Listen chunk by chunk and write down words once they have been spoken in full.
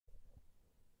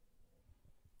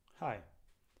Hi,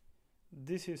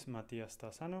 this is Matias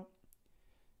Tassano,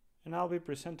 and I'll be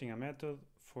presenting a method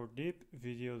for deep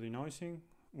video denoising,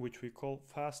 which we call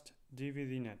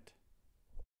FastDVDnet.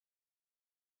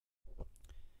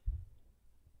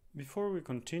 Before we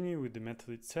continue with the method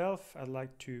itself, I'd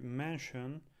like to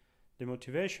mention the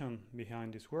motivation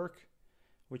behind this work,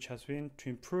 which has been to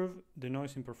improve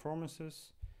denoising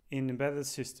performances in embedded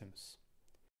systems.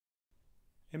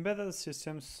 Embedded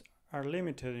systems are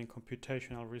limited in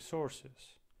computational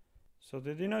resources, so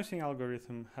the denoising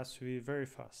algorithm has to be very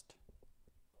fast.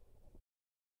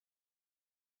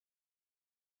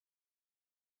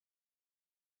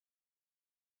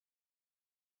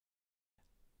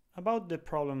 About the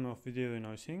problem of video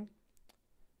denoising,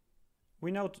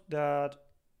 we note that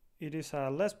it is a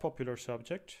less popular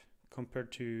subject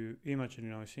compared to image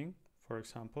denoising, for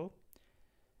example,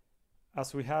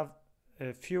 as we have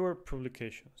fewer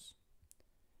publications.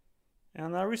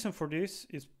 And a reason for this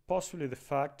is possibly the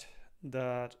fact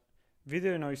that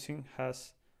video denoising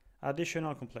has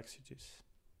additional complexities.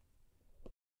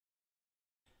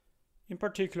 In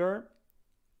particular,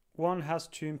 one has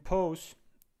to impose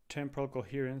temporal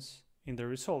coherence in the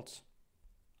results.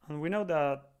 And we know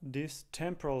that this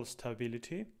temporal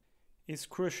stability is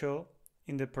crucial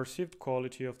in the perceived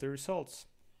quality of the results.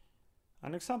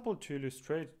 An example to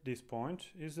illustrate this point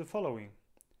is the following.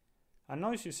 A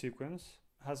noisy sequence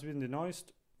has been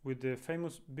denoised with the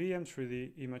famous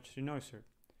BM3D image denoiser.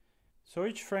 So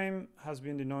each frame has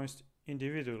been denoised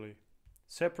individually,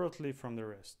 separately from the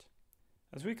rest.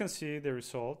 As we can see the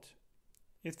result,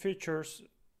 it features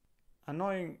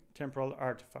annoying temporal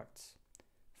artifacts,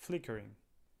 flickering,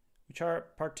 which are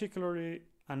particularly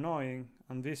annoying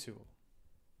and visible.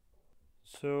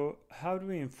 So how do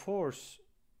we enforce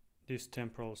this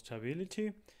temporal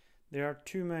stability? There are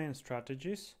two main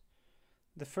strategies.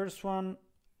 The first one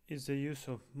is the use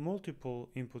of multiple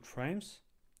input frames,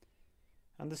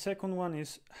 and the second one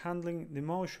is handling the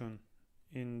motion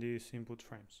in these input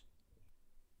frames.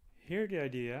 Here the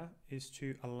idea is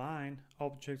to align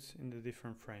objects in the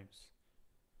different frames.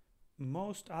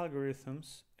 Most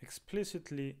algorithms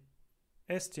explicitly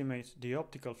estimate the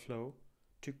optical flow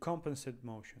to compensate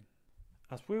motion.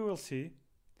 As we will see,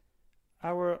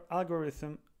 our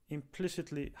algorithm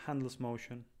implicitly handles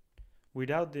motion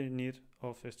without the need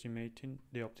of estimating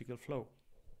the optical flow.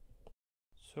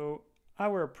 So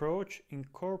our approach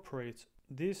incorporates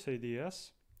these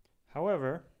ideas.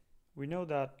 However, we know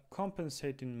that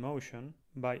compensating motion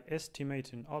by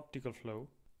estimating optical flow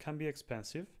can be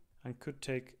expensive and could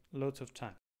take lots of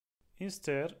time.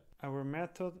 Instead, our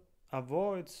method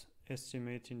avoids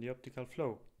estimating the optical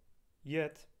flow,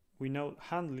 yet we know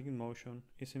handling motion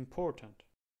is important.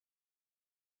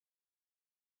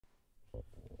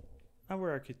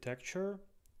 Our architecture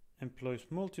employs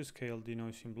multi-scale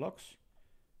denoising blocks,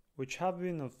 which have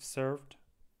been observed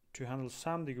to handle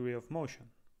some degree of motion.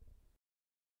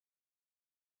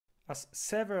 As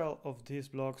several of these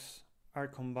blocks are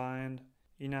combined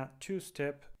in a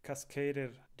two-step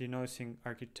cascaded denoising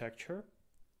architecture,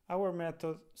 our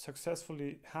method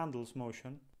successfully handles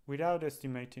motion without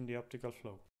estimating the optical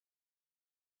flow.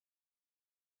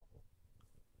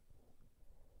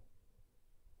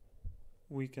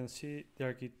 We can see the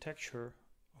architecture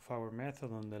of our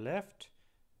method on the left.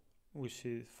 We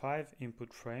see 5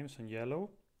 input frames in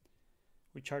yellow,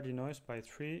 which are denoised by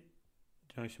 3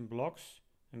 denoising blocks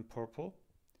in purple.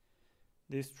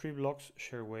 These 3 blocks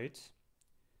share weights.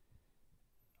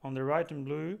 On the right in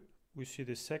blue, we see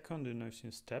the second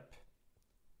denoising step.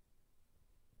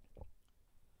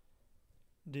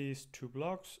 These 2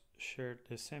 blocks share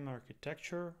the same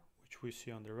architecture, which we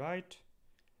see on the right,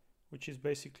 which is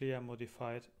basically a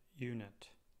modified unit.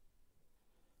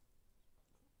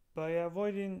 By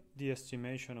avoiding the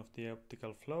estimation of the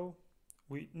optical flow,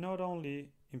 we not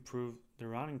only improve the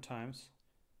running times,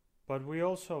 but we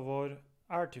also avoid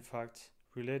artifacts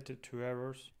related to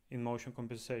errors in motion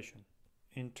compensation.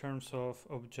 In terms of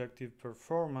objective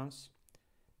performance,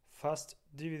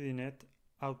 FastDVDnet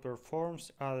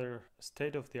outperforms other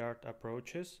state-of-the-art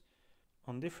approaches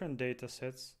on different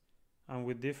datasets and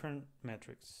with different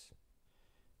metrics.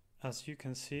 As you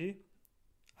can see,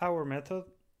 our method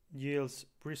yields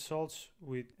results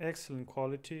with excellent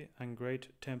quality and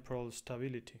great temporal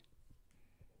stability.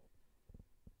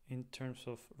 In terms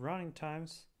of running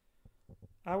times,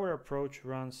 our approach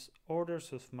runs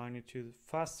orders of magnitude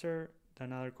faster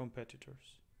than other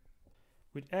competitors.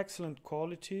 With excellent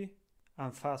quality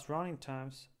and fast running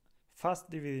times,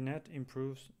 FastDVDnet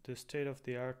improves the state of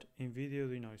the art in video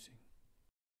denoising.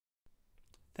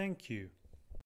 Thank you.